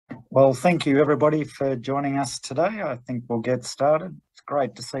Well, thank you everybody for joining us today. I think we'll get started. It's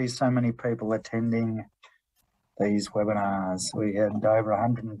great to see so many people attending these webinars. We had over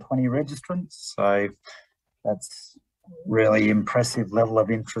 120 registrants, so that's really impressive level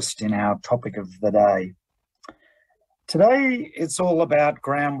of interest in our topic of the day. Today, it's all about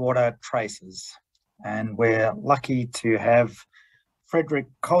groundwater traces, and we're lucky to have Frederic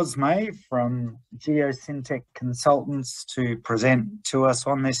Cosme from Geosyntec Consultants to present to us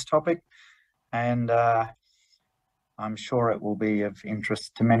on this topic, and I'm sure it will be of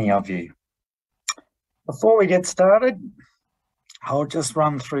interest to many of you. Before we get started, I'll just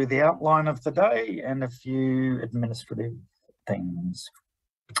run through the outline of the day and a few administrative things.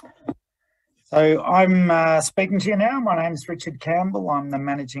 So I'm speaking to you now. My name's Richard Campbell. I'm the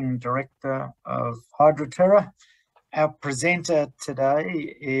Managing Director of HydroTerra. Our presenter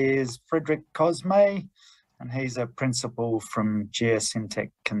today is Frederic Cosme, and he's a principal from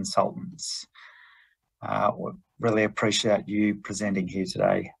Geosyntec Consultants. We really appreciate you presenting here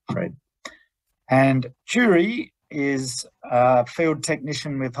today, Fred. And Ture is a field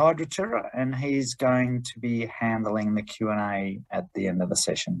technician with HydroTerra, and he's going to be handling the Q&A at the end of the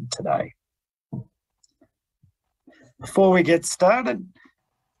session today. Before we get started,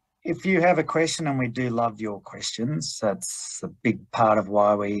 if you have a question, and we do love your questions, that's a big part of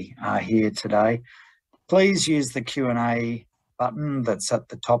why we are here today, please use the Q&A button that's at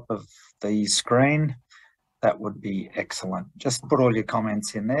the top of the screen. That would be excellent. Just put all your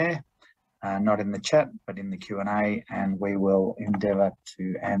comments in there, not in the chat, but in the Q&A, and we will endeavour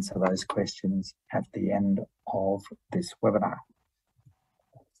to answer those questions at the end of this webinar.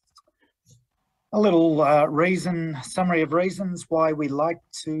 A little summary of reasons why we like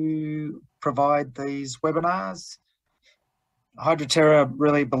to provide these webinars. HydroTerra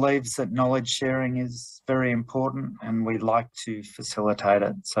really believes that knowledge sharing is very important, and we like to facilitate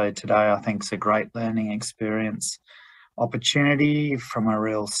it. So today I think is a great learning experience opportunity from a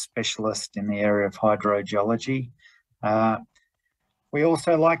real specialist in the area of hydrogeology. We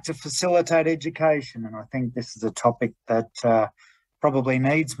also like to facilitate education, and I think this is a topic that probably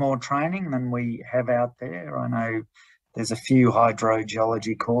needs more training than we have out there. I know there's a few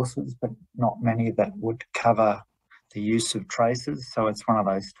hydrogeology courses, but not many that would cover the use of traces. So it's one of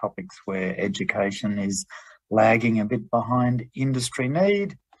those topics where education is lagging a bit behind industry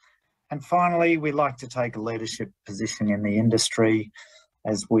need. And finally, we like to take a leadership position in the industry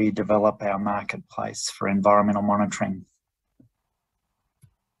as we develop our marketplace for environmental monitoring.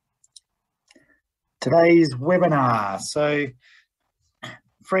 Today's webinar. So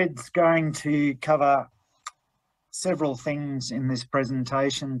Fred's going to cover several things in this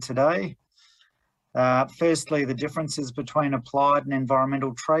presentation today. Firstly, the differences between applied and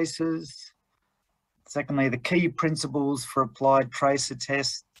environmental traces. Secondly, the key principles for applied tracer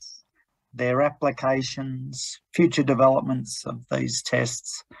tests, their applications, future developments of these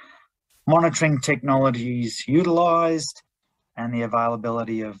tests, monitoring technologies utilised, and the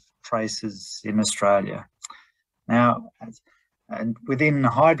availability of traces in Australia. Now, and within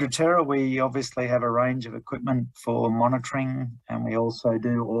HydroTerra, we obviously have a range of equipment for monitoring, and we also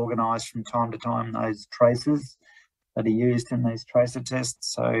do organise from time to time those traces that are used in these tracer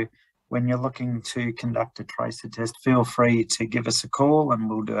tests. So when you're looking to conduct a tracer test, feel free to give us a call and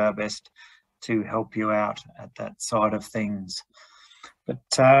we'll do our best to help you out at that side of things.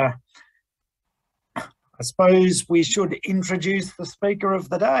 But I suppose we should introduce the speaker of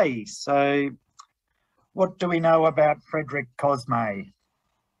the day. So what do we know about Frederic Cosme?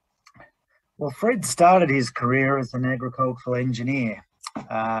 Well, Fred started his career as an agricultural engineer,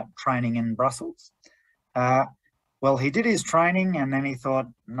 training in Brussels. Well, he did his training and then he thought,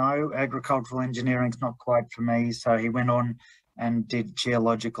 no, agricultural engineering's not quite for me. So he went on and did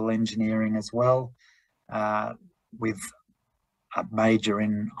geological engineering as well, with a major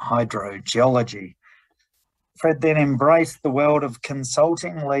in hydrogeology. Fred then embraced the world of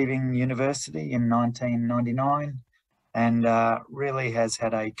consulting, leaving university in 1999, and really has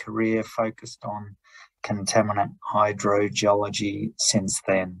had a career focused on contaminant hydrogeology since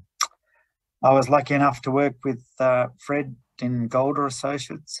then. I was lucky enough to work with Fred in Golder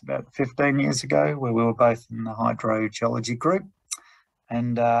Associates about 15 years ago, where we were both in the hydrogeology group,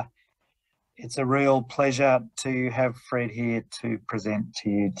 and it's a real pleasure to have Fred here to present to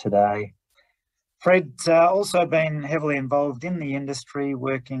you today. Fred's also been heavily involved in the industry,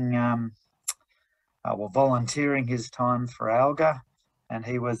 working, volunteering his time for ALGA, and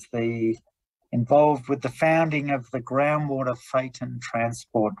he was involved with the founding of the groundwater freight and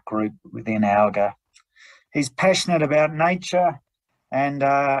transport group within ALGA. He's passionate about nature, and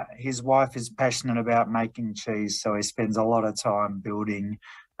his wife is passionate about making cheese, so he spends a lot of time building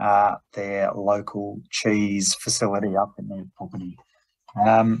their local cheese facility up in their property.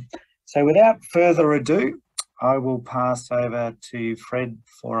 So without further ado, I will pass over to Fred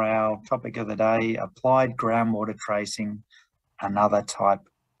for our topic of the day, applied groundwater tracing, another type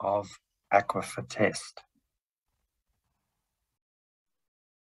of aquifer test.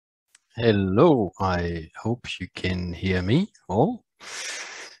 Hello, I hope you can hear me all.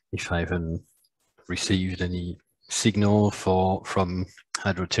 If I haven't received any signal from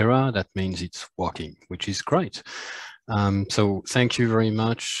HydroTerra, that means it's working, which is great. So thank you very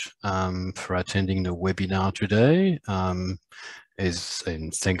much for attending the webinar today. And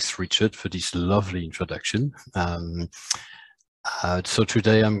thanks, Richard, for this lovely introduction. So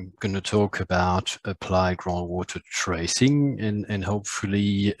today I'm going to talk about applied groundwater tracing and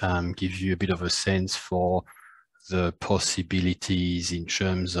hopefully give you a bit of a sense for the possibilities in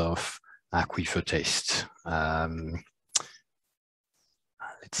terms of aquifer test.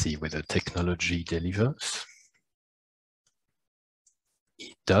 Let's see whether technology delivers.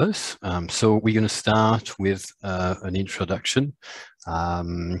 It does. So we're going to start with an introduction.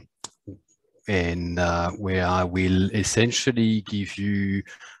 Where I will essentially give you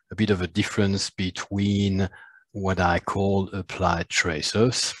a bit of a difference between what I call applied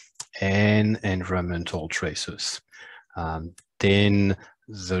tracers and environmental tracers. Then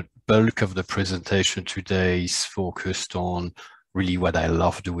the bulk of the presentation today is focused on really what I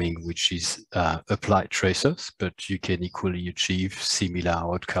love doing, which is applied tracers, but you can equally achieve similar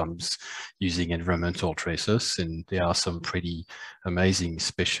outcomes using environmental tracers. And there are some pretty amazing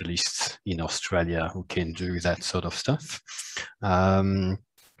specialists in Australia who can do that sort of stuff. So I'm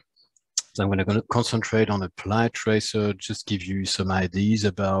going to concentrate on applied tracer, just give you some ideas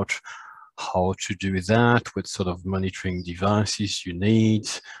about how to do that, what sort of monitoring devices you need,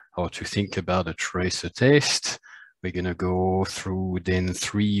 how to think about a tracer test. We're going to go through then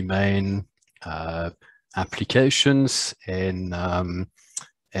 3 main applications and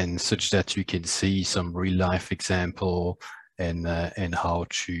such that you can see some real life example and how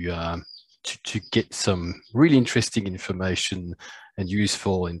to get some really interesting information and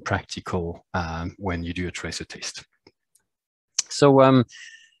useful and practical when you do a tracer test. So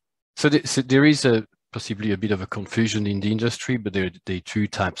there is possibly a bit of a confusion in the industry, but there are 2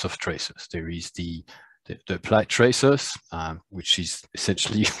 types of tracers. There is the applied tracers, which is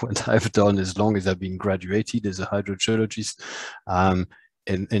essentially what I've done as long as I've been graduated as a hydrogeologist. And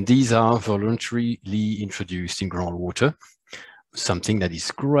these are voluntarily introduced in groundwater. Something that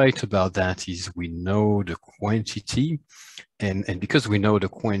is great about that is we know the quantity, and because we know the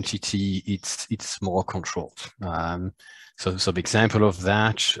quantity, it's more controlled. So some example of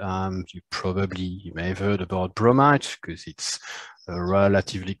that, you may have heard about bromide, because it's a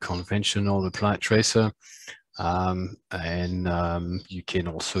relatively conventional applied tracer. You can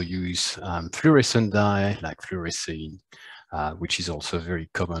also use fluorescent dye like fluorescein, which is also a very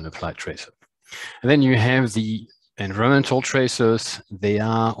common applied tracer. And then you have the environmental tracers. They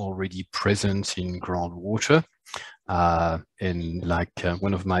are already present in groundwater. And like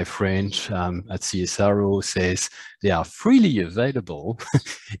one of my friends at CSIRO says, they are freely available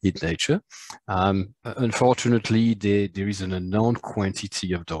in nature. Unfortunately, there is an unknown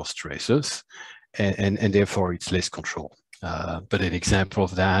quantity of those tracers, and therefore it's less control. But an example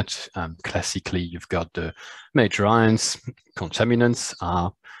of that, classically, you've got the major ions. Contaminants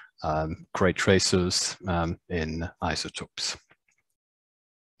are great tracers in isotopes.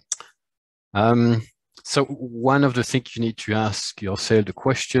 So one of the things you need to ask yourself the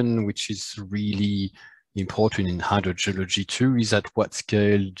question, which is really important in hydrogeology too, is at what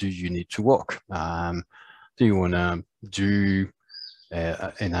scale do you need to work? Do you want to do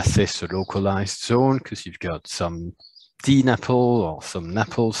and assess a localized zone because you've got some DNAPL or some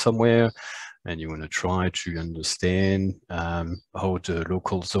NAPL somewhere, and you want to try to understand how the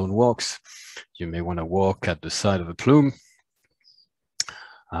local zone works? You may want to walk at the side of a plume.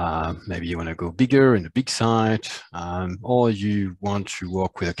 Maybe you want to go bigger in a big site, or you want to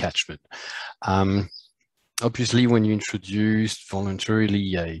work with a catchment. Obviously, when you introduce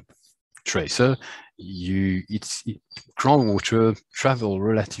voluntarily a tracer, groundwater travel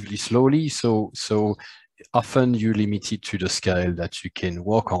relatively slowly, so often you're limited to the scale that you can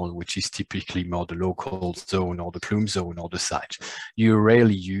work on, which is typically more the local zone or the plume zone or the site. You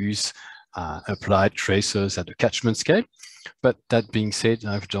rarely use applied tracers at the catchment scale. But that being said,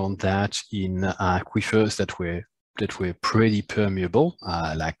 I've done that in aquifers that were pretty permeable,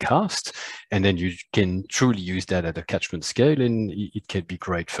 like karst, and then you can truly use that at a catchment scale, and it can be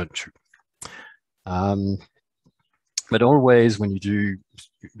great fun too. But always when you do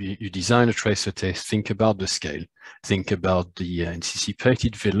you design a tracer test, think about the scale, think about the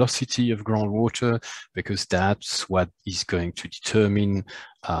anticipated velocity of groundwater, because that's what is going to determine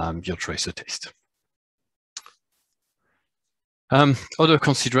your tracer test. Other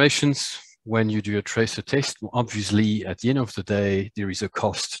considerations when you do a tracer test, obviously at the end of the day, there is a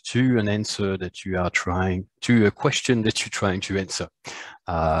cost to an answer that you are trying to, a question that you're trying to answer.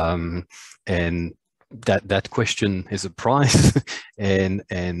 And that question has a price and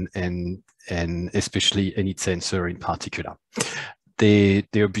especially in its answer in particular. There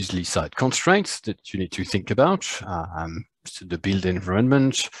are obviously site constraints that you need to think about, so the built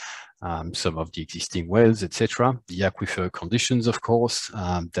environment, some of the existing wells, etc. The aquifer conditions, of course,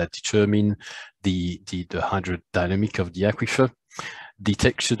 that determine the hydrodynamic of the aquifer.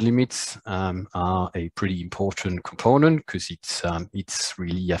 Detection limits are a pretty important component because it's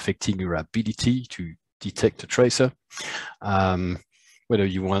really affecting your ability to detect a tracer. Whether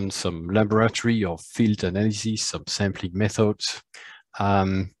you want some laboratory or field analysis, some sampling methods,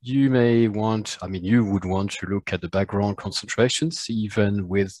 you may want, you would want to look at the background concentrations, even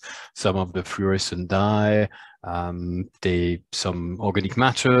with some of the fluorescent dye, some organic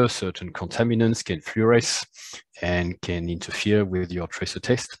matter, certain contaminants can fluoresce and can interfere with your tracer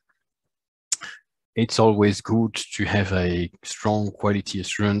test. It's always good to have a strong quality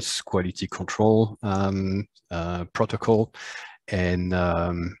assurance, quality control protocol, and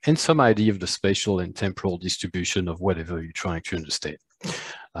some idea of the spatial and temporal distribution of whatever you're trying to understand.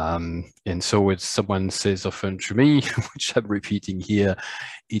 And so when someone says often to me, which I'm repeating here,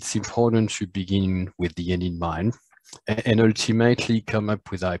 it's important to begin with the end in mind and ultimately come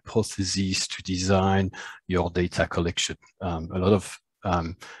up with hypotheses to design your data collection. A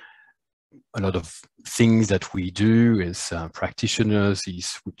lot of things that we do as practitioners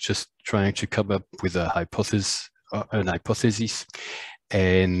is we're just trying to come up with an hypothesis,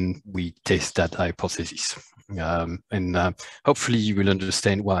 and we test that hypothesis. Hopefully you will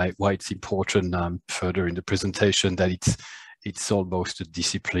understand why it's important further in the presentation, that it's almost a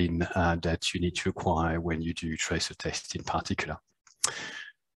discipline that you need to acquire when you do tracer tests in particular.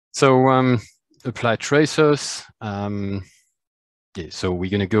 So apply tracers. Yeah, so we're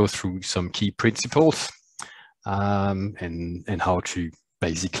going to go through some key principles and how to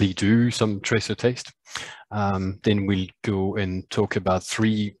basically do some tracer test. Then we'll go and talk about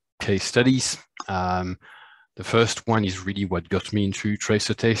 3 case studies. The first one is really what got me into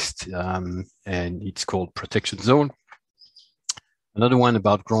tracer test, and it's called protection zone. Another one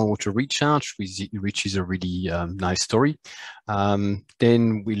about groundwater recharge, which is a really nice story.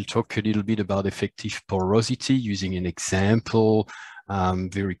 Then we'll talk a little bit about effective porosity using an example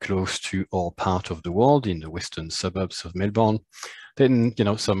very close to our part of the world in the western suburbs of Melbourne. Then,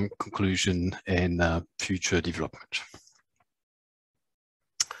 some conclusion and future development.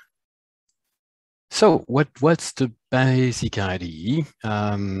 So what's the basic idea?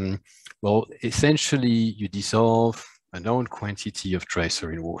 Well, essentially you dissolve a known quantity of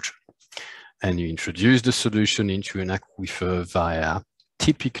tracer in water, and you introduce the solution into an aquifer via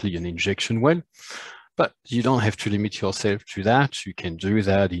typically an injection well, but you don't have to limit yourself to that. You can do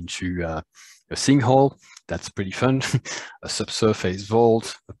that into a sinkhole. That's pretty fun. A subsurface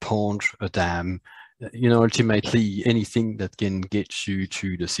vault, a pond, a dam, ultimately anything that can get you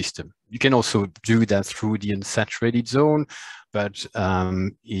to the system. You can also do that through the unsaturated zone, but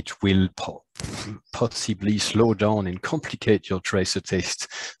it will possibly slow down and complicate your tracer test.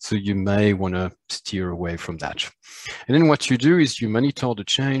 So you may want to steer away from that. And then what you do is you monitor the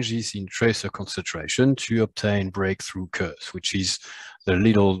changes in tracer concentration to obtain breakthrough curves, which is the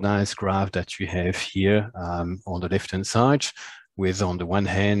little nice graph that you have here on the left-hand side, with on the one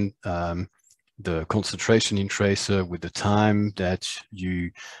hand, the concentration in tracer with the time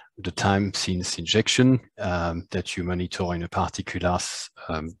since injection that you monitor in a particular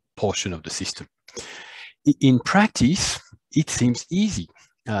portion of the system. In practice, it seems easy,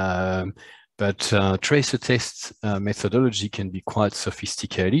 but tracer test methodology can be quite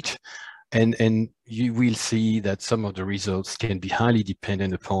sophisticated, and you will see that some of the results can be highly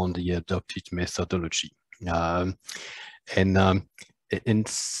dependent upon the adopted methodology. And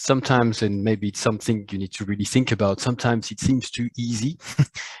sometimes, and maybe it's something you need to really think about, sometimes it seems too easy.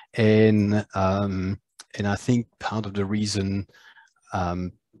 And I think part of the reason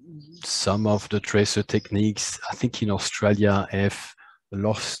some of the tracer techniques, I think in Australia, have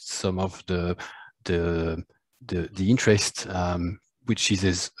lost some of the interest, which is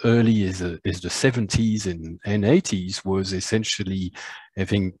as early as the 70s and 80s, was essentially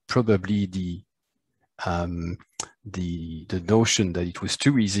having probably the notion that it was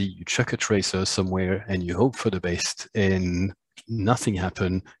too easy. You chuck a tracer somewhere and you hope for the best, and nothing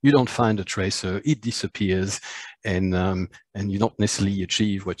happened, you don't find a tracer, it disappears, and you don't necessarily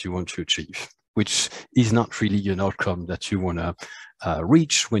achieve what you want to achieve, which is not really an outcome that you want to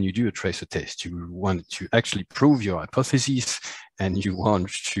reach when you do a tracer test. You want to actually prove your hypothesis, and you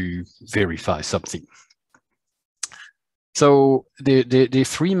want to verify something. So there are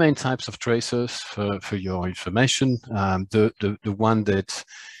three main types of tracers for your information. The one that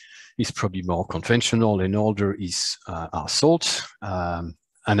is probably more conventional and older is our salt.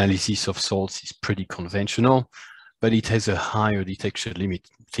 Analysis of salts is pretty conventional, but it has a higher detection limit.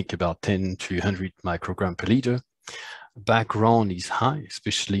 Think about 10 to 100 microgram per liter. Background is high,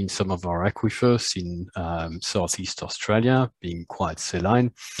 especially in some of our aquifers in Southeast Australia, being quite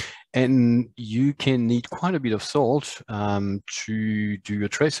saline. And you can need quite a bit of salt to do a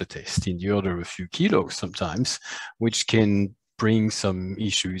tracer test in the order of a few kilos sometimes, which can bring some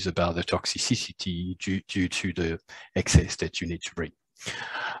issues about the toxicity due to the excess that you need to bring.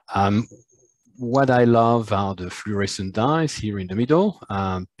 What I love are the fluorescent dyes here in the middle,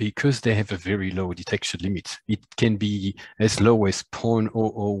 because they have a very low detection limit. It can be as low as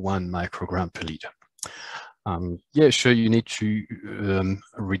 0.001 microgram per liter. Yeah, sure, you need to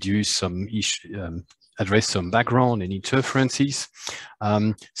reduce some address some background and interferences.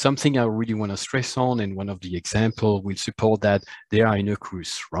 Something I really want to stress on, and one of the examples will support that, they are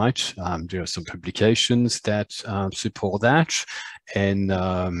innocuous, right? There are some publications that support that, and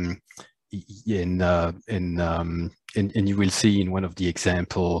you will see in one of the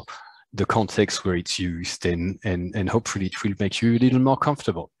example the context where it's used, and hopefully it will make you a little more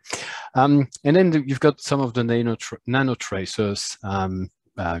comfortable. And then you've got some of the nano tracers.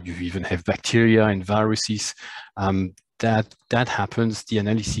 You even have bacteria and viruses. That happens. The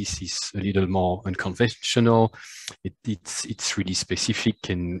analysis is a little more unconventional. It's really specific,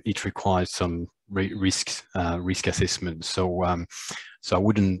 and it requires some risk assessment. So I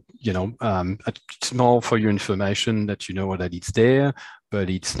wouldn't, it's more for your information that you know that it's there, but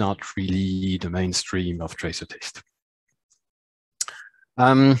it's not really the mainstream of tracer test.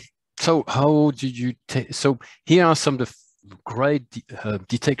 So how do you so here are some of the great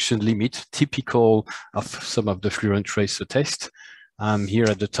detection limit typical of some of the fluorine tracer tests. Here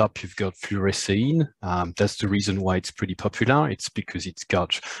at the top, you've got fluorescein. That's the reason why it's pretty popular. It's because it's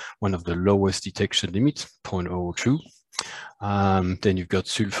got one of the lowest detection limits, 0.02. Then you've got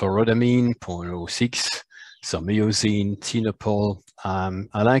sulforodamine, 0.06, some eosine, tinopol.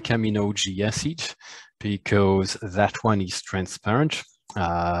 I like amino G acid because that one is transparent.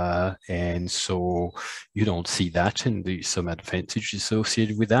 And so you don't see that, and there's some advantage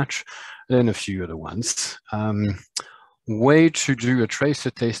associated with that. Then a few other ones. Way to do a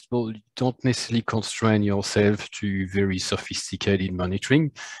tracer test, well, you don't necessarily constrain yourself to very sophisticated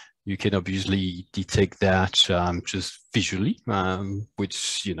monitoring. You can obviously detect that just visually,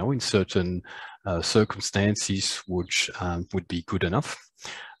 which, in certain circumstances would be good enough.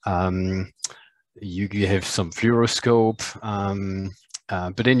 You have some fluoroscope,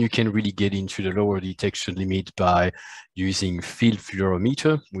 but then you can really get into the lower detection limit by using field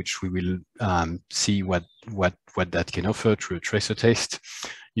fluorometer, which we will see what that can offer through a tracer test.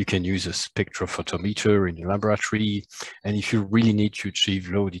 You can use a spectrophotometer in the laboratory, and if you really need to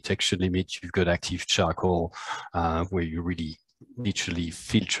achieve low detection limit, you've got active charcoal, where you really literally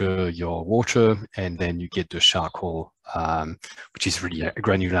filter your water, and then you get the charcoal, which is really a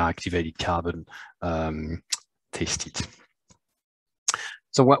granular activated carbon tested.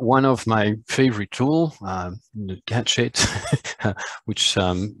 So one of my favorite tool, the gadget, which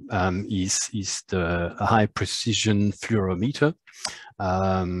is the high precision fluorometer.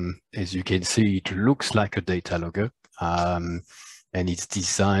 As you can see, it looks like a data logger, and it's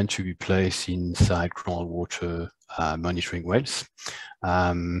designed to be placed inside groundwater monitoring wells.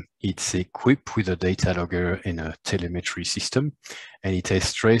 It's equipped with a data logger and a telemetry system, and it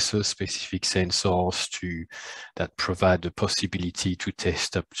has tracer-specific sensors that provide the possibility to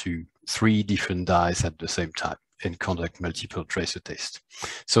test up to 3 different dyes at the same time and conduct multiple tracer tests.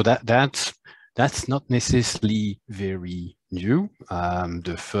 So that's not necessarily very new.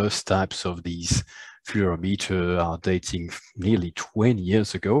 The first types of these fluorometer are dating nearly 20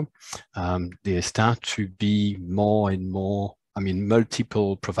 years ago. There start to be more and more,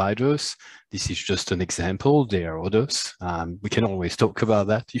 multiple providers. This is just an example. There are others. We can always talk about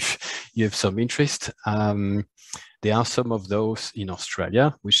that if you have some interest. There are some of those in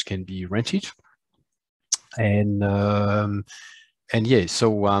Australia which can be rented. And yeah,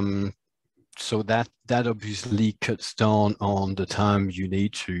 so that obviously cuts down on the time you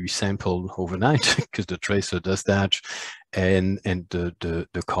need to sample overnight, because the tracer does that, and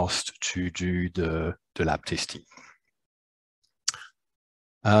the cost to do the lab testing.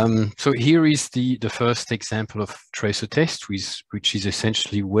 So here is the first example of tracer test, which is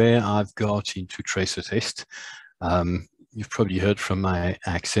essentially where I've got into tracer test. You've probably heard from my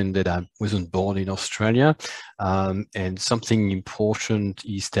accent that I wasn't born in Australia. And something important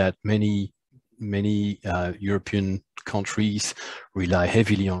is that many European countries rely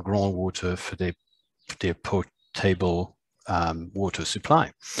heavily on groundwater for their potable water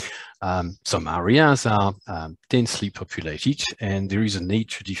supply. Some areas are densely populated, and there is a need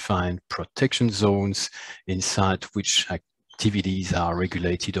to define protection zones inside which activities are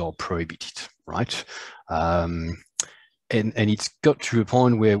regulated or prohibited, right? And it's got to a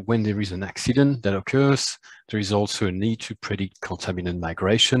point where when there is an accident that occurs, there is also a need to predict contaminant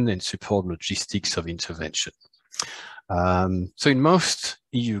migration and support logistics of intervention. So in most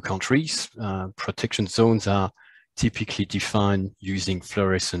EU countries, protection zones are typically defined using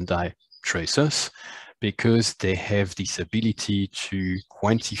fluorescent dye tracers because they have this ability to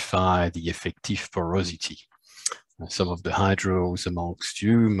quantify the effective porosity. Some of the hydros amongst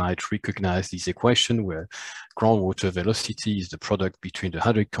you might recognize this equation where groundwater velocity is the product between the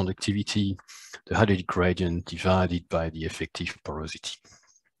hydraulic conductivity, the hydraulic gradient divided by the effective porosity.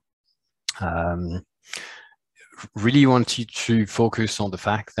 Really wanted to focus on the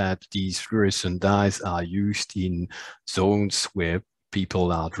fact that these fluorescent dyes are used in zones where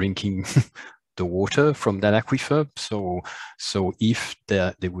people are drinking the water from that aquifer. So if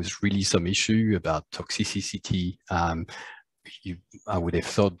there was really some issue about toxicity, I would have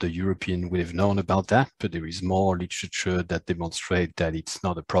thought the European would have known about that, but there is more literature that demonstrate that it's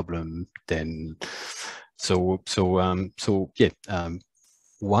not a problem. Then,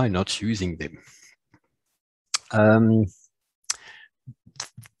 why not using them?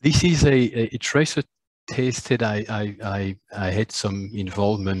 This is a tracer test that I had some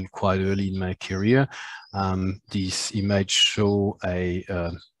involvement quite early in my career. This image show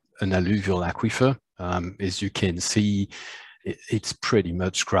an alluvial aquifer. As you can see, it's pretty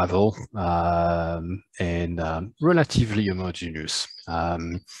much gravel and relatively homogeneous.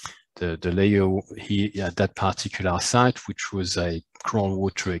 The layer here at that particular site, which was a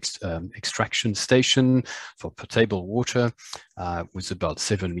groundwater extraction station for potable water, was about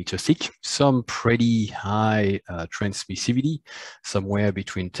 7 meters thick, some pretty high transmissivity, somewhere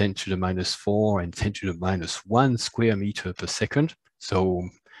between 10 to the -4 and 10 to the -1 square meter per second. So,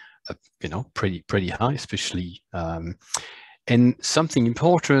 pretty high, especially. And something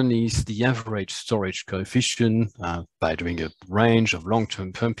important is the average storage coefficient by doing a range of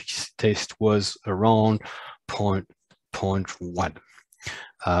long-term pumping test was around 0.1.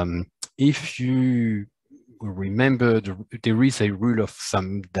 If you remember, there is a rule of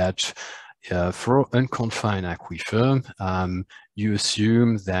thumb that for unconfined aquifer, you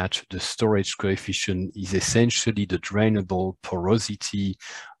assume that the storage coefficient is essentially the drainable porosity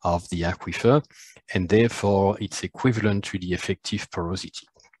of the aquifer, and therefore it's equivalent to the effective porosity.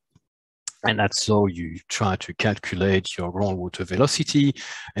 And that's how you try to calculate your groundwater velocity,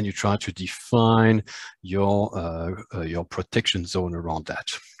 and you try to define your protection zone around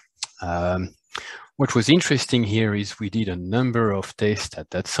that. What was interesting here is we did a number of tests at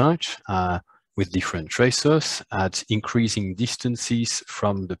that site with different tracers at increasing distances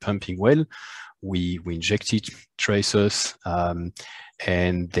from the pumping well. We injected tracers,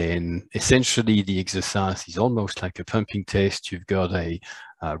 and then essentially the exercise is almost like a pumping test. You've got a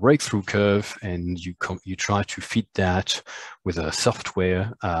breakthrough curve, and you try to fit that with a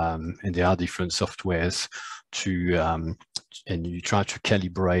software, and there are different softwares and you try to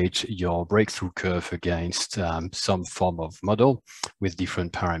calibrate your breakthrough curve against some form of model with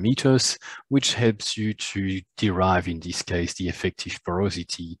different parameters, which helps you to derive, in this case, the effective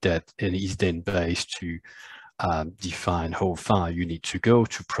porosity that is then based to define how far you need to go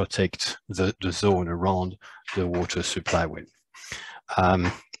to protect the zone around the water supply well.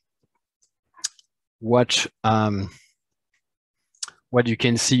 What you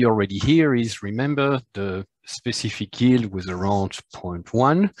can see already here is, remember, the specific yield was around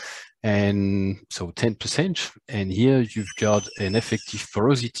 0.1, and so 10%. And here you've got an effective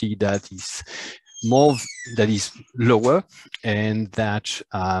porosity that is lower, and that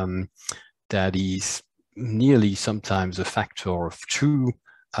is nearly sometimes a factor of 2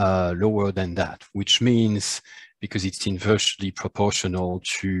 lower than that, which means, because it's inversely proportional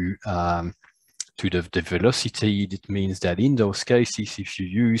to the velocity, it means that in those cases, if you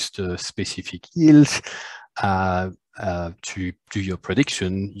use the specific yield to do your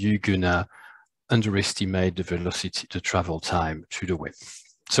prediction, you're gonna underestimate the velocity, the travel time to the well.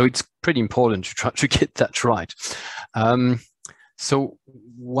 So it's pretty important to try to get that right. So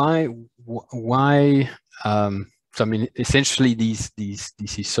why So I mean, essentially, this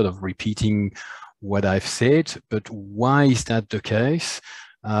is sort of repeating what I've said, but why is that the case?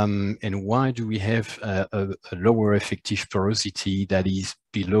 And why do we have a lower effective porosity that is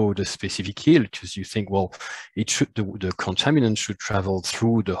below the specific yield? Because you think, well, it should the contaminant should travel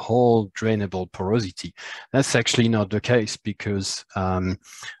through the whole drainable porosity. That's actually not the case, because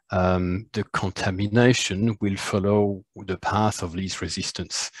the contamination will follow the path of least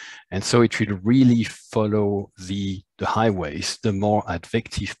resistance. And so it will really follow the highways, the more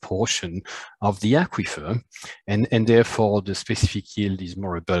advective portion of the aquifer. And therefore, the specific yield is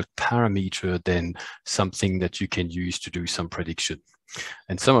more a bulk parameter than something that you can use to do some prediction.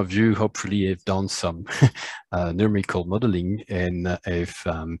 And some of you hopefully have done some numerical modeling and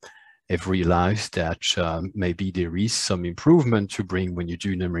have realized that maybe there is some improvement to bring when you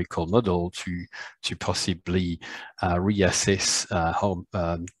do numerical model to possibly reassess how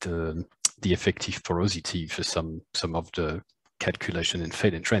the effective porosity for some of the calculation and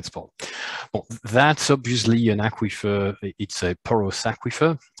fade and transport. Well, that's obviously an aquifer. It's a porous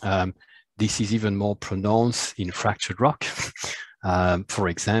aquifer. This is even more pronounced in fractured rock. For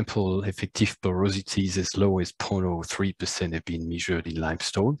example, effective porosities as low as 0.03% have been measured in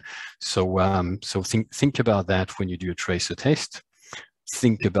limestone. So, so think about that when you do a tracer test.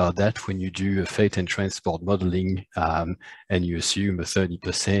 Think about that when you do a fate and transport modeling and you assume a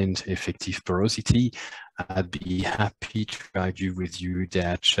 30% effective porosity. I'd be happy to argue with you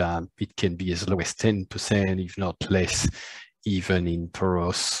that it can be as low as 10%, if not less, even in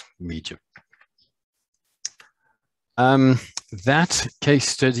porous medium. That case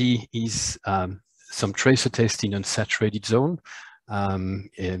study is some tracer test in unsaturated zone.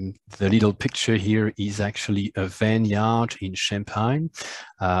 And the little picture here is actually a vineyard in Champagne.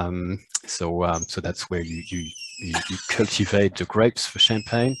 So that's where you cultivate the grapes for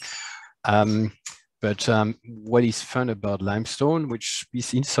Champagne. But what is fun about limestone, which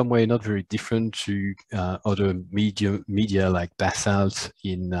is in some way not very different to other media like basalt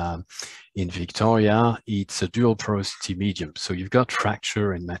in Victoria, it's a dual porosity medium. So you've got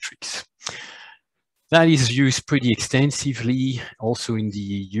fracture and matrix. That is used pretty extensively also in the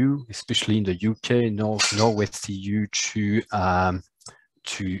EU, especially in the UK, Northwest EU,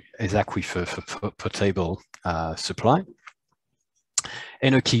 as aquifer for potable supply.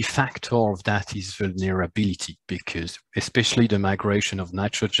 And a key factor of that is vulnerability, because especially the migration of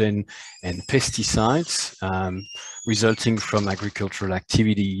nitrogen and pesticides resulting from agricultural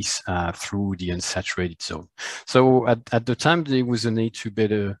activities through the unsaturated zone. So at the time, there was a need to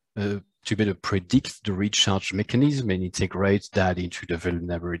better predict the recharge mechanism and integrate that into the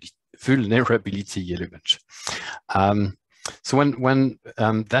vulnerability element. So when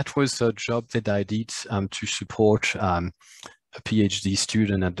that was a job that I did to support a PhD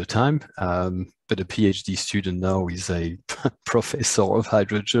student at the time, but a PhD student now is a professor of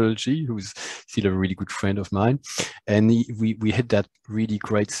hydrogeology who's still a really good friend of mine. And we had that really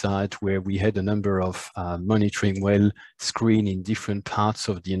great site where we had a number of monitoring well screen in different parts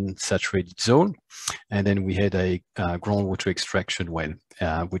of the unsaturated zone. And then we had a groundwater extraction well,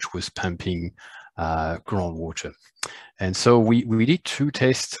 which was pumping groundwater. And so we did two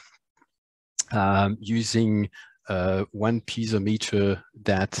tests using one piezometer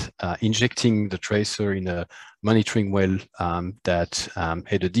that injecting the tracer in a monitoring well that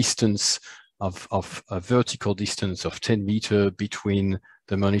had a distance of a vertical distance of 10 meters between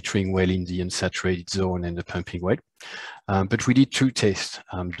the monitoring well in the unsaturated zone and the pumping well. But we did two tests.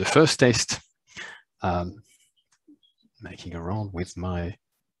 The first test, making around with my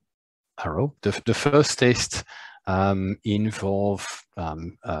arrow, the first test involved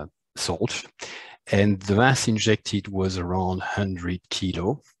salt. And the mass injected was around 100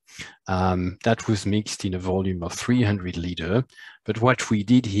 kilo. That was mixed in a volume of 300 liter. But what we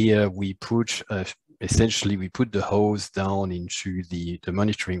did here, we put essentially we put the hose down into the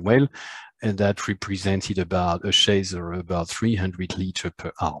monitoring well, and that represented about a chaser about 300 liter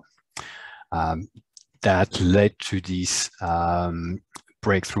per hour. That led to this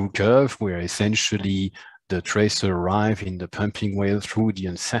breakthrough curve where essentially the tracer arrived in the pumping well through the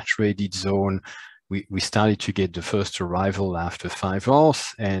unsaturated zone. We started to get the first arrival after 5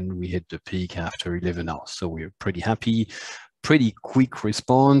 hours, and we hit the peak after 11 hours. So we're pretty happy, pretty quick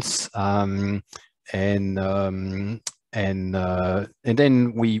response. And then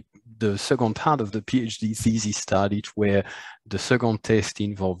the second part of the PhD thesis started where the second test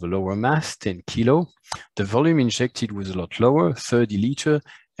involved a lower mass, 10 kilo. The volume injected was a lot lower, 30 liter.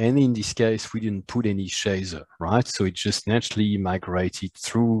 And in this case, we didn't put any chaser, right? So it just naturally migrated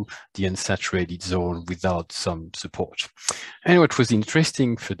through the unsaturated zone without some support. And what was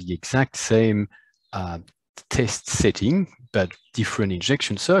interesting for the exact same test setting, but different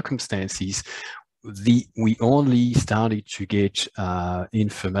injection circumstances, we only started to get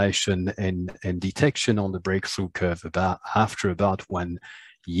information and detection on the breakthrough curve after about 1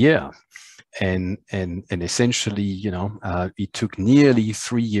 year. And essentially, you know, it took nearly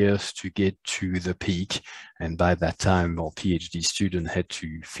 3 years to get to the peak. And by that time, our PhD student had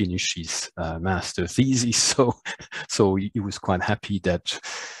to finish his master thesis. So he was quite happy that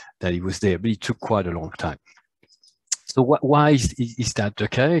he was there, but it took quite a long time. So why is that the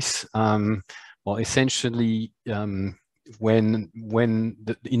case? Well, essentially, in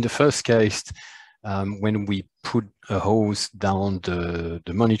the first case, when we put a hose down the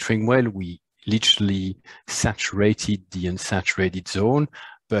monitoring well, we literally saturated the unsaturated zone,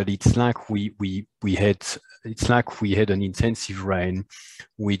 but it's like we had an intensive rain,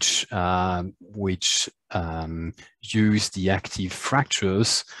 which used the active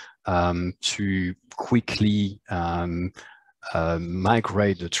fractures to quickly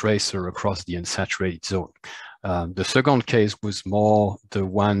migrate the tracer across the unsaturated zone. The second case was more the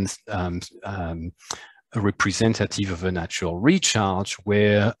one representative of a natural recharge,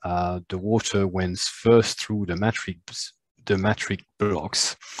 where the water went first through the matrix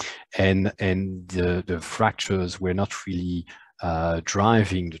blocks, and the fractures were not really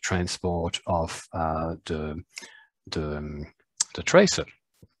driving the transport of the tracer.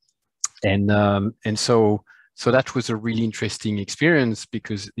 And so that was a really interesting experience,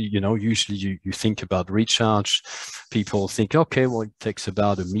 because, you know, usually you think about recharge, people think, okay, well, it takes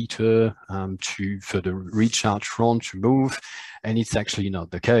about 1 meter for the recharge front to move, and it's actually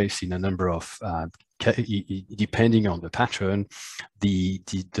not the case. In a number of depending on the pattern, the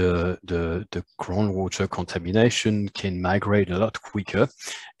groundwater contamination can migrate a lot quicker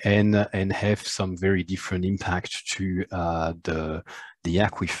and have some very different impact to the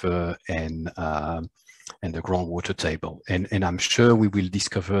aquifer and the groundwater table. And I'm sure we will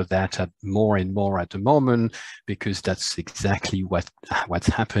discover that more and more at the moment, because that's exactly what's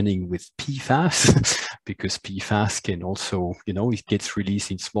happening with PFAS, because PFAS can also, you know, it gets released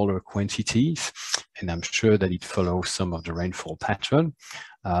in smaller quantities, and I'm sure that it follows some of the rainfall pattern,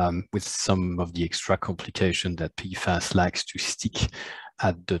 with some of the extra complication that PFAS likes to stick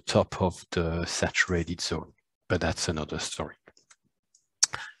at the top of the saturated zone. But that's another story.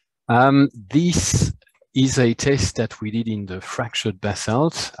 This is a test that we did in the fractured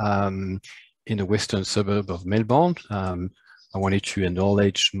basalt in the western suburb of Melbourne. I wanted to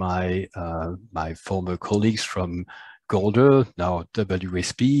acknowledge my former colleagues from Golder, now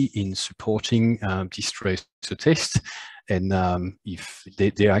WSP, in supporting this tracer test. And if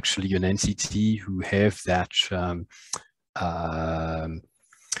they're actually an entity who have that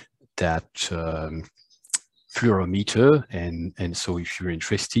fluorometer, and so if you're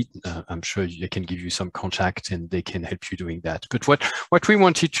interested, I'm sure they can give you some contact and they can help you doing that. But what we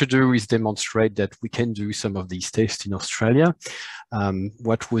wanted to do is demonstrate that we can do some of these tests in Australia.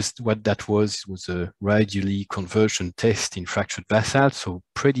 What that was a radially conversion test in fractured basalt, so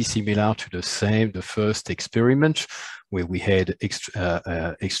pretty similar to the first experiment, where we had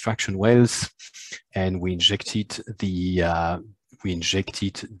extraction wells, and we injected the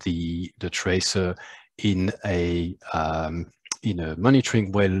tracer in a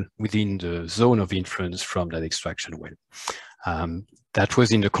monitoring well within the zone of influence from that extraction well. That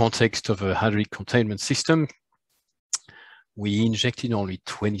was in the context of a hydraulic containment system. We injected only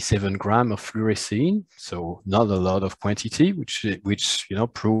 27 grams of fluorescein, so not a lot of quantity, which you know,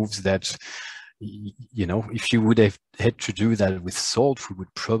 proves that, you know, if you would have had to do that with salt, we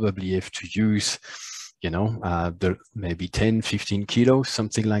would probably have to use, you know, maybe 10, 15 kilos,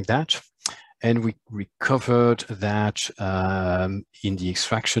 something like that. And we recovered that in the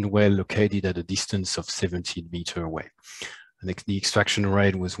extraction well located at a distance of 17 meters away. And the extraction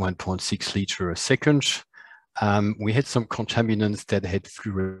rate was 1.6 liters a second. We had some contaminants that had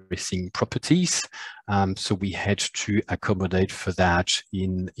fluorescing properties, so we had to accommodate for that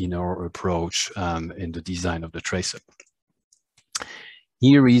in our approach in the design of the tracer.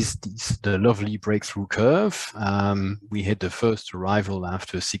 Here is the lovely breakthrough curve. We had the first arrival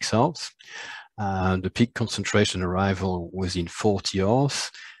after 6 hours. The peak concentration arrival was in 40 hours,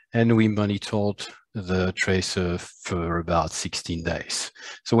 and we monitored the tracer for about 16 days.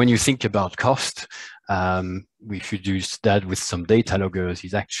 So when you think about cost, if you do that with some data loggers,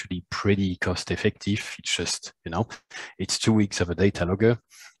 it's actually pretty cost effective. It's just, you know, it's 2 weeks of a data logger,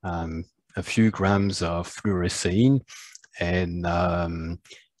 a few grams of fluorescein, and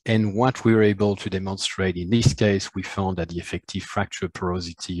what we were able to demonstrate in this case, we found that the effective fracture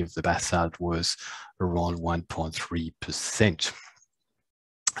porosity of the basalt was around 1.3%.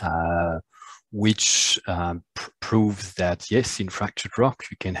 which proves that yes, in fractured rock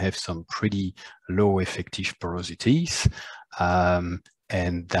you can have some pretty low effective porosities,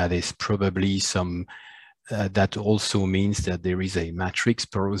 and that is probably some that also means that there is a matrix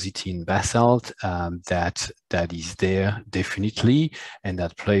porosity in basalt that is there definitely, and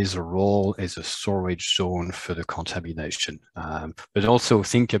that plays a role as a storage zone for the contamination. But also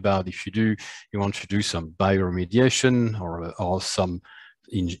think about if you want to do some bioremediation or some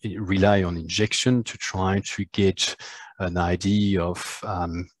rely on injection to try to get an idea of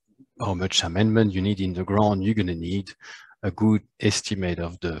how much amendment you need in the ground. You're going to need a good estimate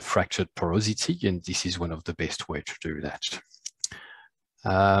of the fractured porosity, and this is one of the best ways to do that.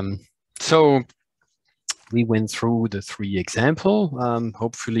 So we went through the 3 examples.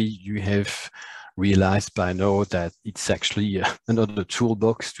 Hopefully you have realized by now that it's actually another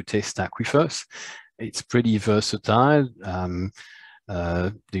toolbox to test aquifers. It's pretty versatile.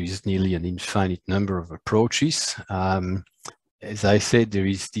 There is nearly an infinite number of approaches. As I said, there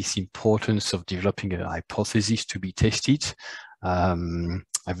is this importance of developing a hypothesis to be tested.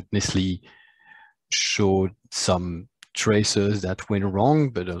 I've necessarily showed some tracers that went wrong,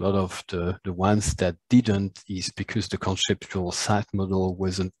 but a lot of the ones that didn't is because the conceptual site model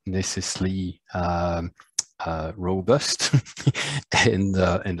wasn't necessarily robust and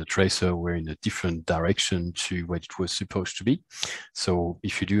the tracer were in a different direction to what it was supposed to be. So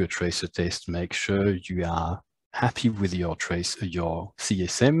if you do a tracer test, make sure you are happy with your your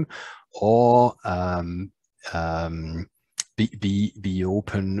CSM, or be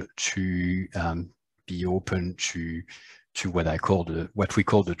open to what we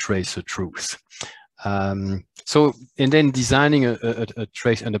call the tracer truth. So, and then designing a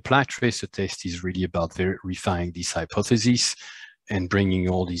trace and applied tracer test is really about verifying this hypothesis and bringing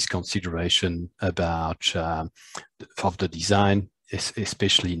all these consideration about of the design,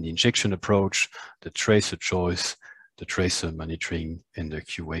 especially in the injection approach, the tracer choice, the tracer monitoring, and the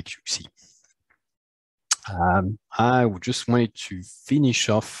QA/QC. I just wanted to finish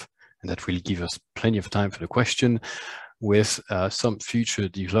off, and that will give us plenty of time for the question, with some future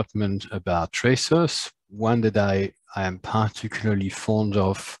development about tracers. One that I am particularly fond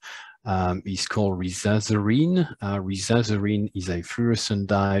of is called Resazarine. Resazarine is a fluorescent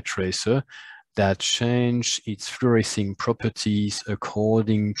dye tracer that change its fluorescing properties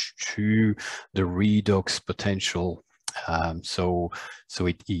according to the redox potential. So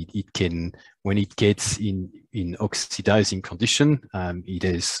it can, when it gets in oxidizing condition, it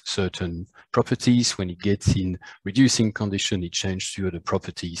has certain properties. When it gets in reducing condition, it changes to other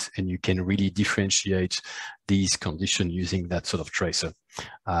properties, and you can really differentiate these conditions using that sort of tracer.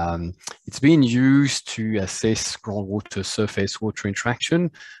 It's been used to assess groundwater surface water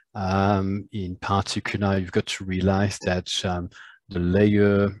interaction. In particular, you've got to realize that the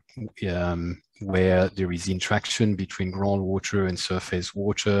layer where there is interaction between groundwater and surface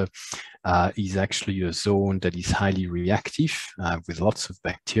water is actually a zone that is highly reactive with lots of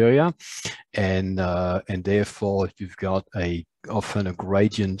bacteria, and therefore you've got often a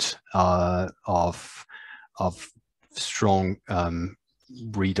gradient of strong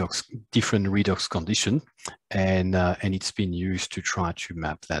different redox condition, and it's been used to try to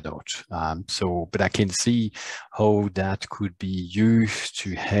map that out. But I can see how that could be used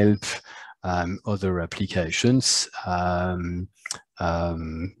to help other applications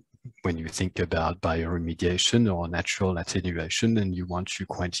when you think about bioremediation or natural attenuation, and you want to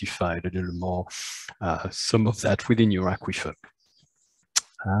quantify a little more some of that within your aquifer.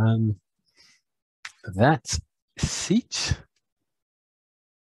 That's it.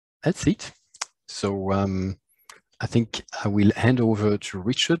 That's it. So I think I will hand over to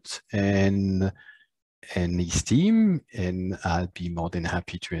Richard and his team, and I'll be more than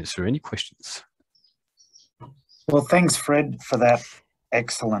happy to answer any questions. Well, thanks, Fred, for that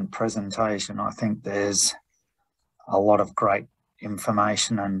excellent presentation. I think there's a lot of great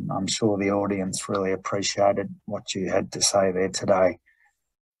information, and I'm sure the audience really appreciated what you had to say there today.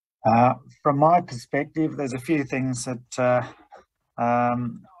 From my perspective, there's a few things that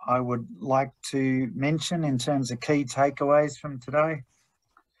I would like to mention in terms of key takeaways from today.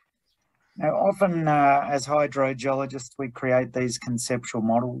 Now, often as hydrogeologists, we create these conceptual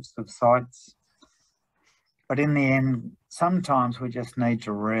models of sites, but in the end, sometimes we just need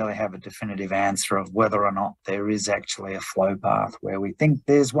to really have a definitive answer of whether or not there is actually a flow path. Where we think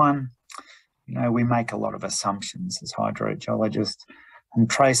there's one, you know, we make a lot of assumptions as hydrogeologists, and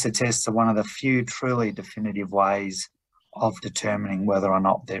tracer tests are one of the few truly definitive ways of determining whether or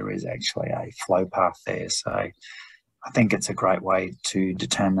not there is actually a flow path there. So I think it's a great way to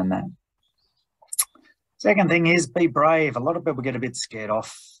determine that. Second thing is be brave. A lot of people get a bit scared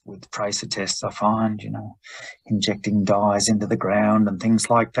off with tracer tests, I find, you know, injecting dyes into the ground and things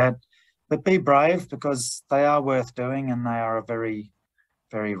like that. But be brave, because they are worth doing, and they are a very,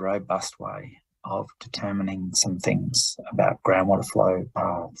 very robust way of determining some things about groundwater flow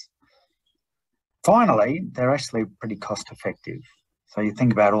paths. Finally, they're actually pretty cost effective. So you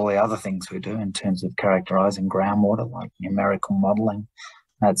think about all the other things we do in terms of characterising groundwater, like numerical modelling,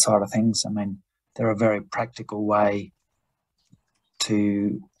 that side of things. I mean, they're a very practical way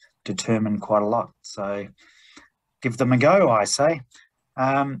to determine quite a lot. So give them a go, I say.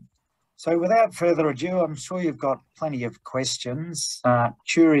 So without further ado, I'm sure you've got plenty of questions.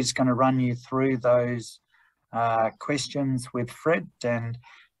 Ture is going to run you through those questions with Fred, and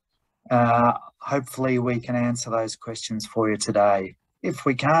hopefully we can answer those questions for you today. If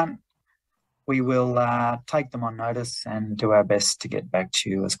we can't, we will take them on notice and do our best to get back to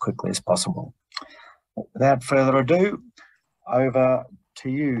you as quickly as possible. Without further ado, over to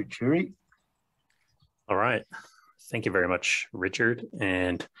you, Ture. All right. Thank you very much, Richard.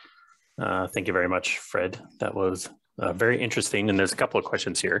 And thank you very much, Fred. That was very interesting. And there's a couple of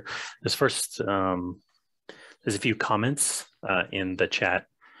questions here. This first, there's a few comments in the chat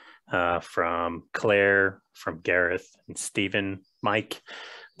from Claire, from Gareth, and Stephen, Mike.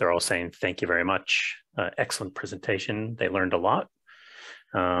 They're all saying thank you very much. Excellent presentation. They learned a lot.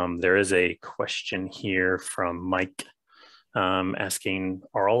 There is a question here from Mike asking,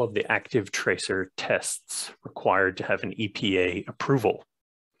 are all of the active tracer tests required to have an EPA approval?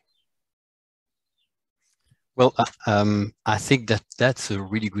 Well, I think that's a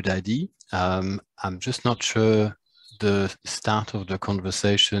really good idea. I'm just not sure the start of the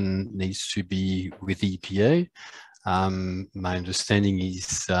conversation needs to be with the EPA. My understanding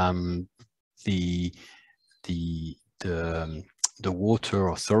is the water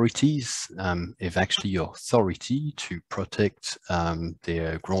authorities have actually authority to protect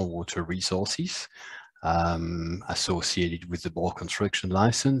their groundwater resources associated with the bore construction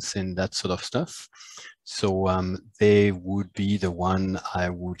license and that sort of stuff. So they would be the one I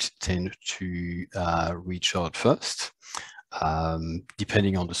would tend to reach out first,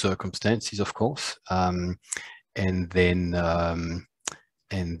 depending on the circumstances, of course, and then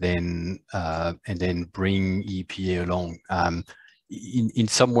bring EPA along. In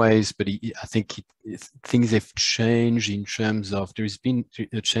some ways, but I think things have changed in terms of there's been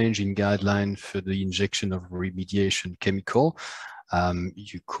a change in guideline for the injection of remediation chemical.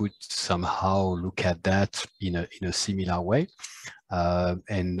 You could somehow look at that in a similar way.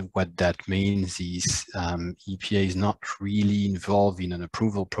 And what that means is EPA is not really involved in an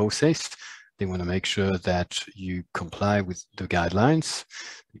approval process. They want to make sure that you comply with the guidelines.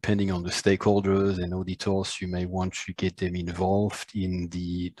 Depending on the stakeholders and auditors, you may want to get them involved in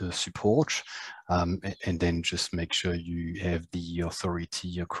the support, and then just make sure you have the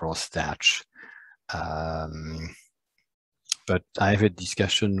authority across that. But I have a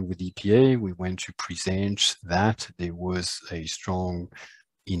discussion with EPA. We went to present that. There was a strong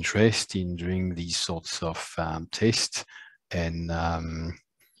interest in doing these sorts of tests, and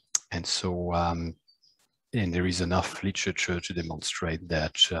so there is enough literature to demonstrate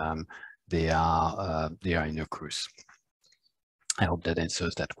that they are innocuous. I hope that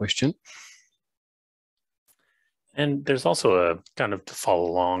answers that question. And there's also a kind of to follow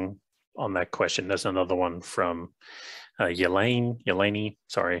along on that question. There's another one from Yeleni,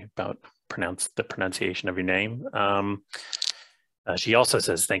 sorry about the pronunciation of your name. She also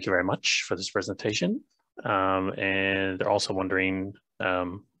says, thank you very much for this presentation. And they're also wondering,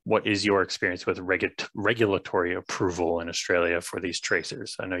 what is your experience with regulatory approval in Australia for these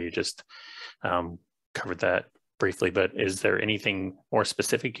tracers? I know you just covered that briefly, but is there anything more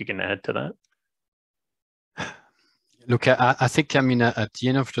specific you can add to that? Look, I think, I mean, at the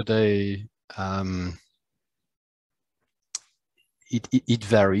end of the day, it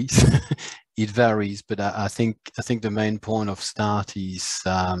varies. It varies, but I think the main point of start is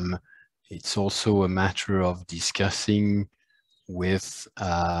it's also a matter of discussing with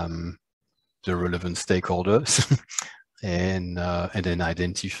the relevant stakeholders and then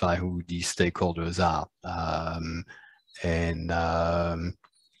identify who these stakeholders are.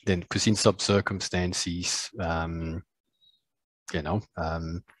 Then, because in some circumstances, they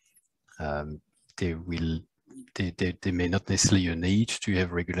may not necessarily need to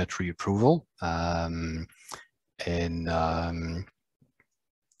have regulatory approval, and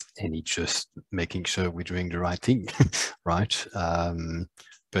it's just making sure we're doing the right thing, right?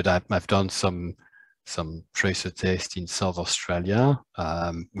 But I've done some tracer tests in South Australia.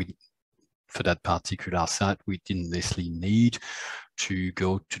 For that particular site, we didn't necessarily need to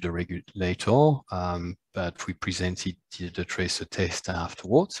go to the regulator, but we presented the tracer test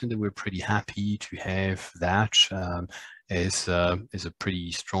afterwards, and they were pretty happy to have that as a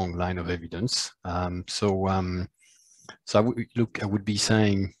pretty strong line of evidence. So I would be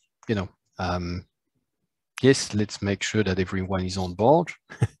saying, you know, yes, let's make sure that everyone is on board.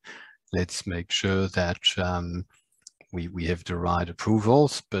 Let's make sure that we have the right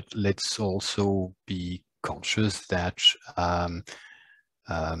approvals, but let's also be conscious that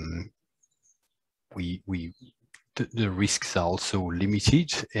the risks are also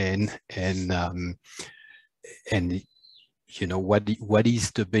limited, and you know, what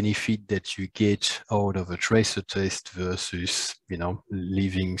is the benefit that you get out of a tracer test versus, you know,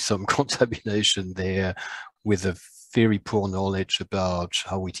 leaving some contamination there with a very poor knowledge about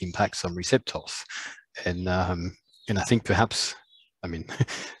how it impacts some receptors. And I think perhaps, I mean,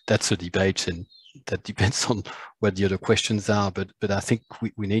 that's a debate, and that depends on what the other questions are, but I think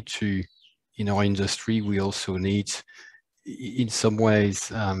we need to, in our industry, we also need, in some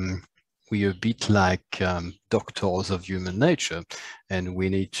ways, we are a bit like doctors of human nature, and we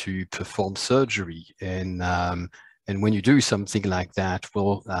need to perform surgery. And when you do something like that,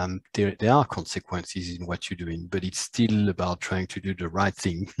 well, there are consequences in what you're doing, but it's still about trying to do the right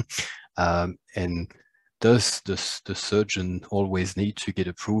thing. And does the surgeon always need to get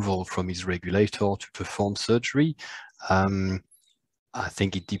approval from his regulator to perform surgery? I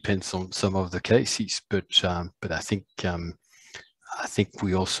think it depends on some of the cases, but I think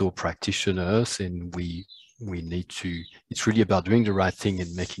we also practitioners, and we need to, it's really about doing the right thing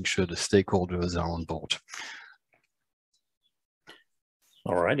and making sure the stakeholders are on board.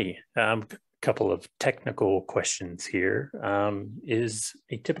 Alrighty, couple of technical questions here. Is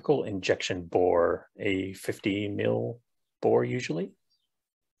a typical injection bore a 50 mil bore usually?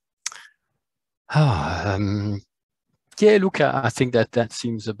 Yeah, look, I think that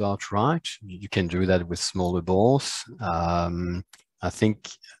seems about right. You can do that with smaller bores. I think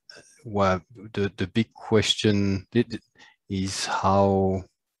the big question is how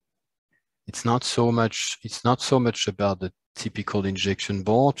it's not so much about the typical injection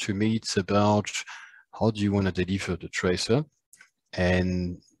bore. To me, it's about how do you want to deliver the tracer,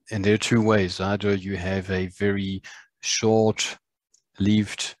 and there are two ways. Either you have a very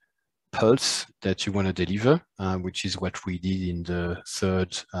short-lived pulse that you want to deliver, which is what we did in the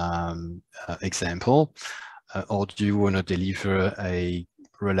third example, or do you want to deliver a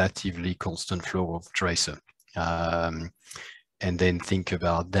relatively constant flow of tracer? And then think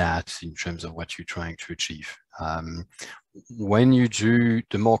about that in terms of what you're trying to achieve. When you do,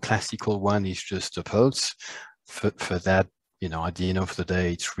 the more classical one is just a pulse. For that, you know, at the end of the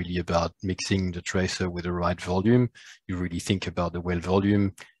day, it's really about mixing the tracer with the right volume. You really think about the well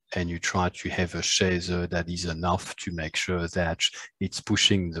volume, and you try to have a chaser that is enough to make sure that it's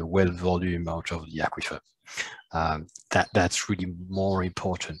pushing the well volume out of the aquifer. That's really more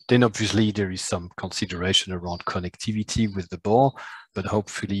important. Then obviously there is some consideration around connectivity with the bore, but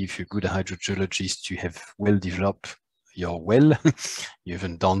hopefully if you're a good hydrogeologist, you have well developed your well. You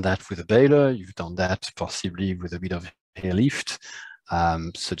haven't done that with a baler, you've done that possibly with a bit of airlift,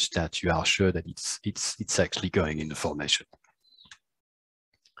 such that you are sure that it's actually going in the formation.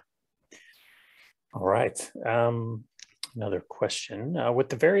 All right. Another question. With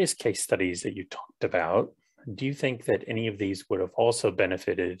the various case studies that you talked about, do you think that any of these would have also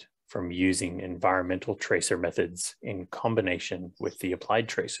benefited from using environmental tracer methods in combination with the applied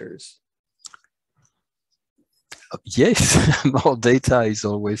tracers? Yes, more data is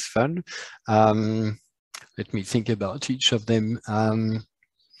always fun. Let me think about each of them.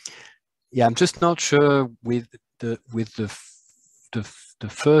 Yeah, I'm just not sure with the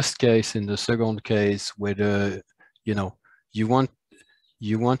first case and the second case whether, you know, you want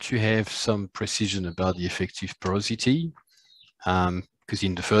to have some precision about the effective porosity, because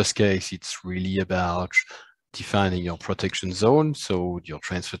in the first case it's really about defining your protection zone, so your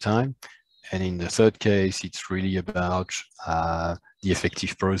transfer time, and in the third case it's really about the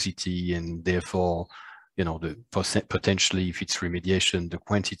effective porosity, and therefore, you know, the potentially, if it's remediation, the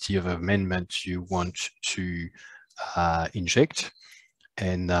quantity of amendment you want to inject.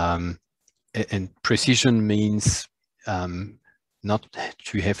 And precision means not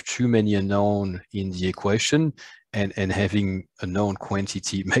to have too many unknown in the equation, and having a known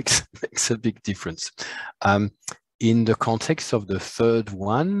quantity makes a big difference. In the context of the third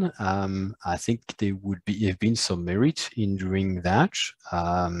one, I think there would have been some merit in doing that,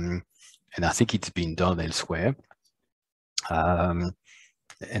 and I think it's been done elsewhere. And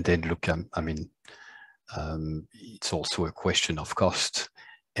then look, I mean, it's also a question of cost.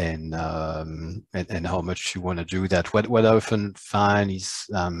 and how much you want to do that. What I often find is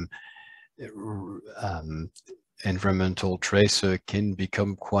environmental tracer can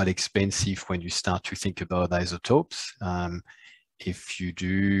become quite expensive when you start to think about isotopes. If you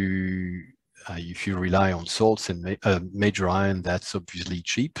rely on salts and major iron, that's obviously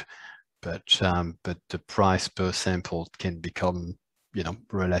cheap, but the price per sample can become,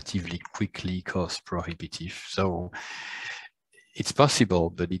 relatively quickly cost prohibitive. So it's possible,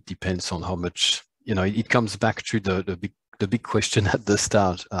 but it depends on how much. It comes back to the big question at the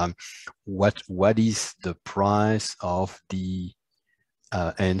start. What is the price of the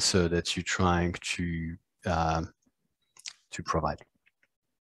answer that you're trying to provide?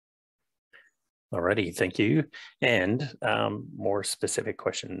 Alrighty, thank you. And more specific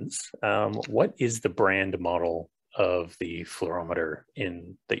questions. What is the brand model of the fluorometer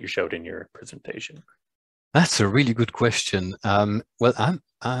that you showed in your presentation? That's a really good question. Well,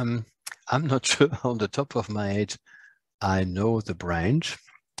 I'm not sure on the top of my head. I know the brand.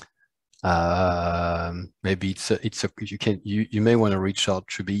 Maybe you may want to reach out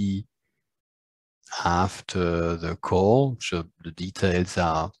to me after the call, so the details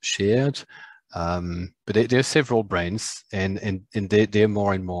are shared. But there are several brands, and they're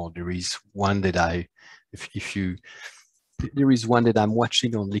more and more. There is one that there is one that I'm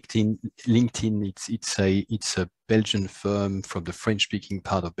watching on LinkedIn. It's a Belgian firm from the French-speaking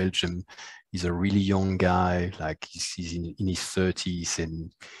part of Belgium. He's a really young guy, like he's in his 30s,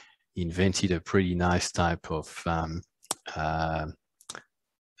 and invented a pretty nice type of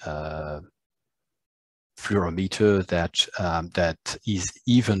fluorometer that is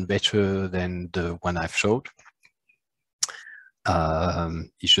even better than the one I've showed.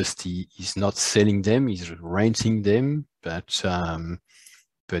 He's not selling them; he's renting them, but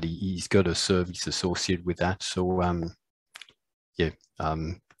he's got a service associated with that. So yeah.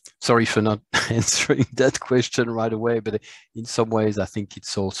 Sorry for not answering that question right away, but in some ways, I think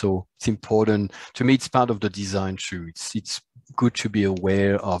it's important. To me, it's part of the design too. It's good to be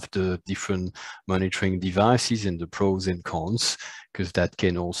aware of the different monitoring devices and the pros and cons, because that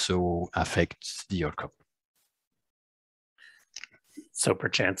can also affect the outcome. So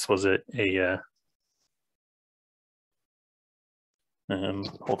perchance, was it a,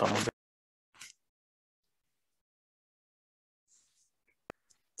 hold on.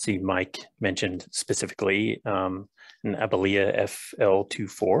 See, Mike mentioned specifically an Abelia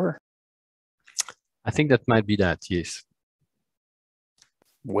FL24. I think that might be that, yes.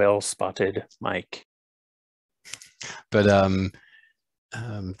 Well spotted, Mike. But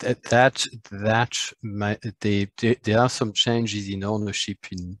there are some changes in ownership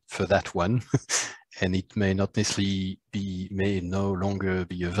for that one, and it may not necessarily may no longer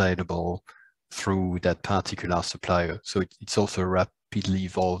be available through that particular supplier. So it's also a rapidly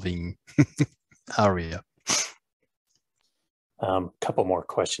evolving area. Couple more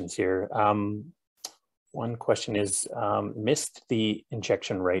questions here. One question is, missed the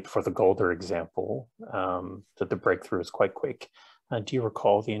injection rate for the Golder example, that the breakthrough is quite quick. Do you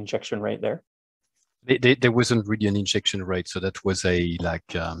recall the injection rate there? There wasn't really an injection rate, so that was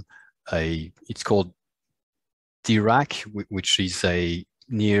it's called DRAC, which is a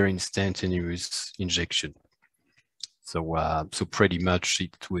near instantaneous injection. So pretty much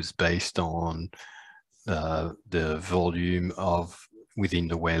it was based on the volume within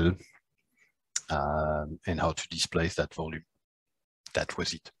the well and how to displace that volume. That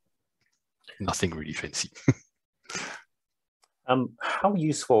was it. Nothing really fancy. How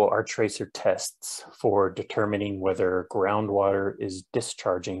useful are tracer tests for determining whether groundwater is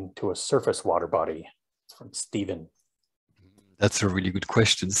discharging to a surface water body? It's from Stephen. That's a really good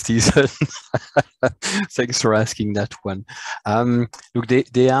question, Stephen. Thanks for asking that one. Look,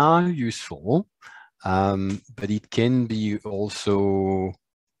 they are useful, but it can be also,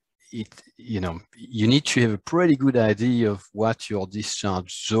 you need to have a pretty good idea of what your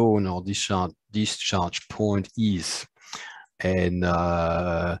discharge zone or discharge point is. And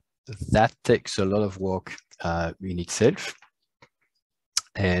that takes a lot of work in itself.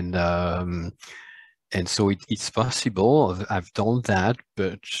 And so it's possible. I've done that,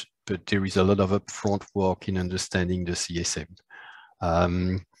 but there is a lot of upfront work in understanding the CSM.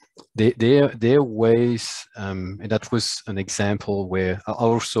 There are ways, and that was an example where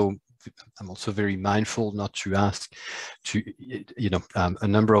I'm also very mindful not to ask to, a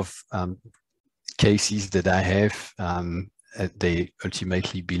number of cases that I have, they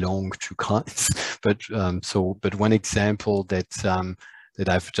ultimately belong to clients. But one example that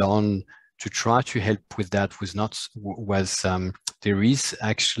I've done to try to help with that was there is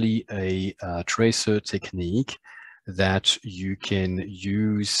actually a tracer technique that you can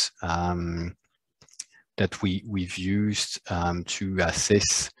use, that we've used to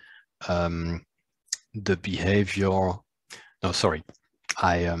assess the behavior. No, sorry,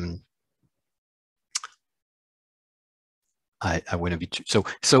 I went a bit too,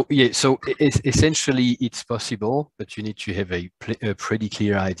 so essentially it's possible, but you need to have a pretty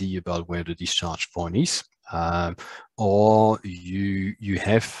clear idea about where the discharge point is, or you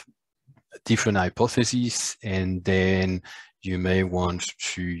have different hypotheses, and then you may want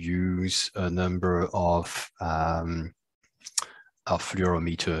to use a number of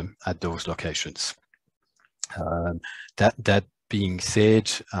fluorometer at those locations. That being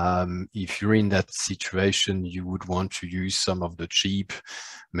said, if you're in that situation, you would want to use some of the cheap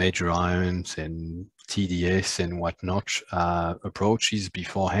major ions and TDS and whatnot approaches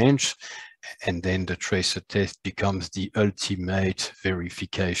beforehand, and then the tracer test becomes the ultimate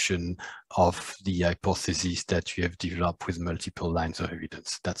verification of the hypothesis that you have developed with multiple lines of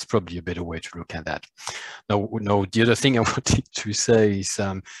evidence. That's probably a better way to look at that. Now, the other thing I wanted to say is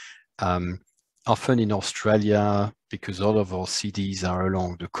often in Australia, because all of our cities are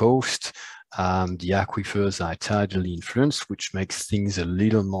along the coast, the aquifers are tidally influenced, which makes things a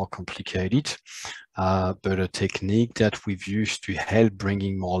little more complicated. But a technique that we've used to help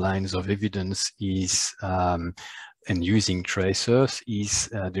bringing more lines of evidence is, and using tracers, is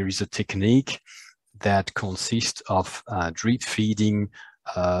there is a technique that consists of drip feeding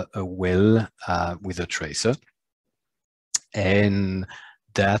a well with a tracer. And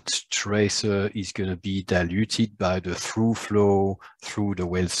that tracer is going to be diluted by the through flow through the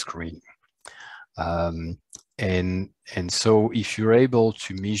well screen. And so if you're able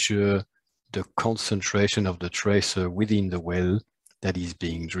to measure the concentration of the tracer within the well that is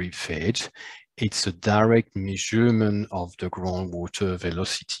being drip fed, it's a direct measurement of the groundwater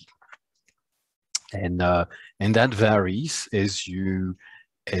velocity. And that varies as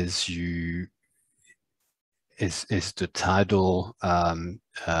the tidal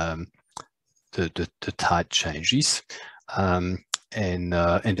the tide changes, and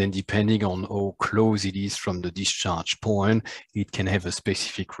then depending on how close it is from the discharge point, it can have a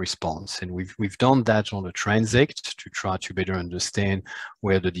specific response. And we've done that on a transect to try to better understand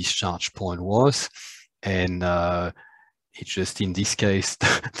where the discharge point was. And it just, in this case,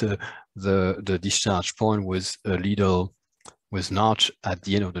 the discharge point was not at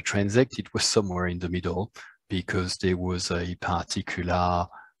the end of the transect, it was somewhere in the middle, because there was a particular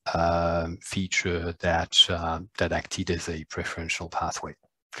feature that acted as a preferential pathway.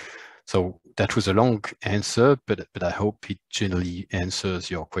 So that was a long answer, but I hope it generally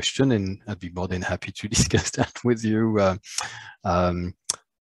answers your question, and I'd be more than happy to discuss that with you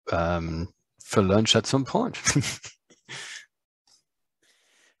for lunch at some point.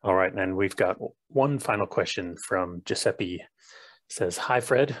 All right, and we've got one final question from Giuseppe. It says, "Hi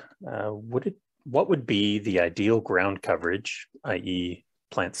Fred, what would be the ideal ground coverage, i.e.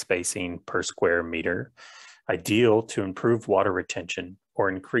 plant spacing per square meter, ideal to improve water retention or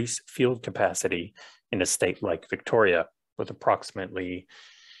increase field capacity in a state like Victoria with approximately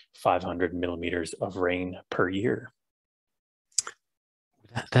 500 millimeters of rain per year?"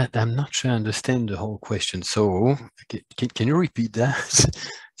 That I'm not sure I understand the whole question. So can you repeat that?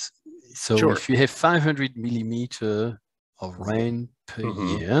 So sure. If you have 500 millimeters of rain per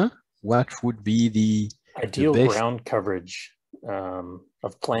year, what would be the ideal ground coverage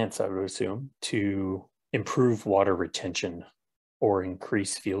of plants, I would assume, to improve water retention or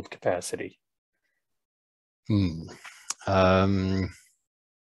increase field capacity? Look,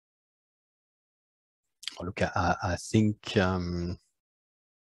 I think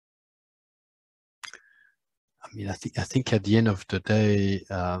I think at the end of the day,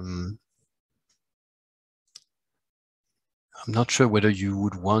 I'm not sure whether you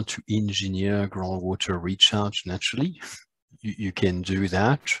would want to engineer groundwater recharge naturally. You can do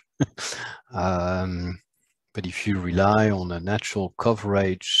that. But if you rely on a natural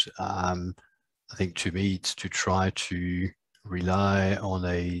coverage, I think to me it's to try to rely on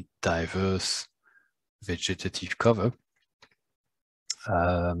a diverse vegetative cover.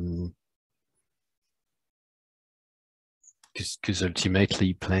 Because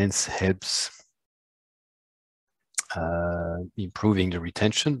ultimately plants helps improving the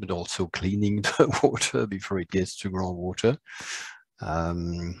retention, but also cleaning the water before it gets to groundwater.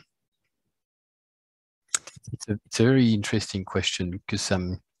 It's a very interesting question, because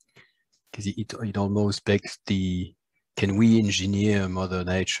it almost begs the, can we engineer Mother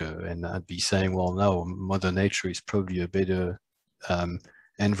Nature? And I'd be saying, well, no, Mother Nature is probably a better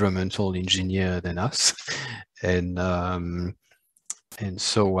environmental engineer than us. And And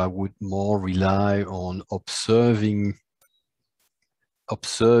so I would more rely on observing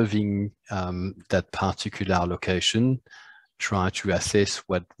that particular location, try to assess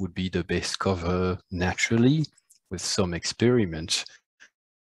what would be the best cover naturally with some experiment,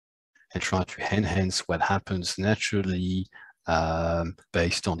 and try to enhance what happens naturally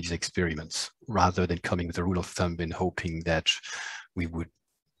based on these experiments, rather than coming with a rule of thumb and hoping that we would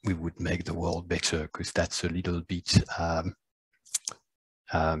make the world better, because that's a little bit,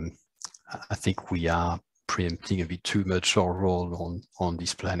 I think we are preempting a bit too much our role on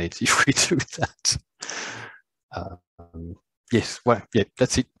this planet if we do that. Yes, well, yeah,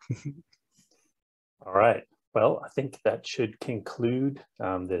 that's it. All right. Well, I think that should conclude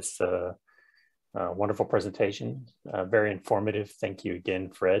this wonderful presentation. Very informative. Thank you again,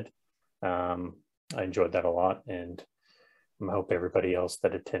 Fred. I enjoyed that a lot, and I hope everybody else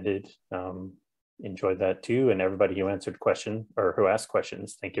that attended enjoyed that too, and everybody who answered questions or who asked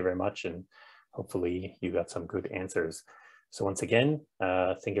questions, thank you very much, and hopefully you got some good answers. So once again,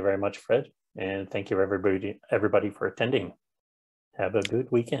 thank you very much, Fred, and thank you everybody for attending. Have a good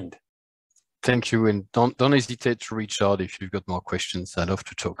weekend. Thank you, and don't hesitate to reach out if you've got more questions. I love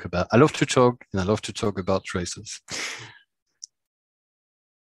to talk and I love to talk about traces.